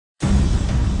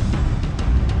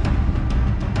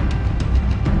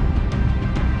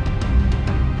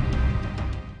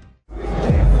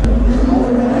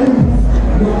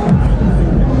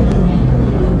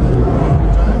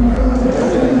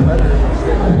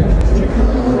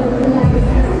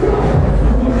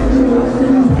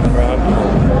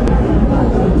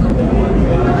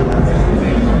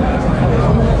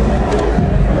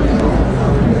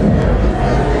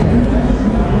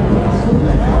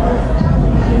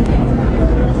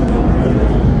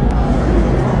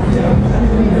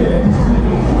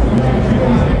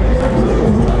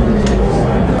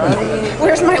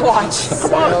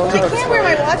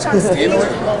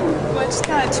Which is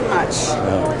kind of too much.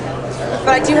 But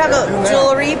I do have a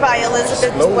jewelry by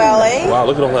Elizabeth Dwelle. Wow,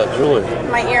 look at all that jewelry.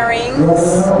 My earrings, Look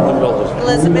at all this.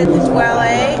 Elizabeth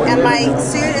Dwelle. And my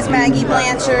suit is Maggie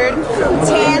Blanchard.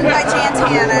 Tan by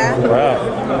Jantana.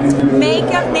 Wow.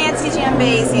 Makeup Nancy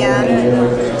Jambazian.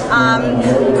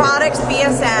 Products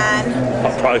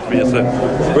BSN. Product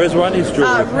BSN. Where's Ronnie's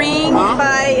jewelry? Ring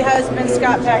by husband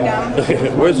Scott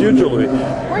Peckham. Where's your jewelry?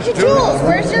 Where's your jewels?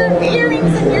 Where's your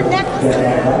earrings and your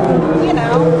necklaces? You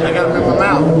know. I got them in my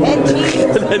mouth. And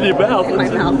jeans. In your mouth. In my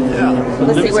mouth. Yeah.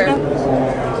 Let's see where.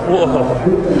 Whoa.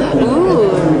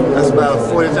 Ooh. That's about a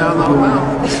 $40,000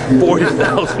 mouth.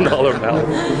 $40,000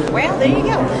 mouth. Well, there you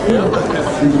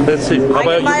go. Let's see. How I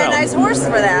about can buy your a mouth? nice horse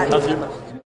for that. How's your mouth?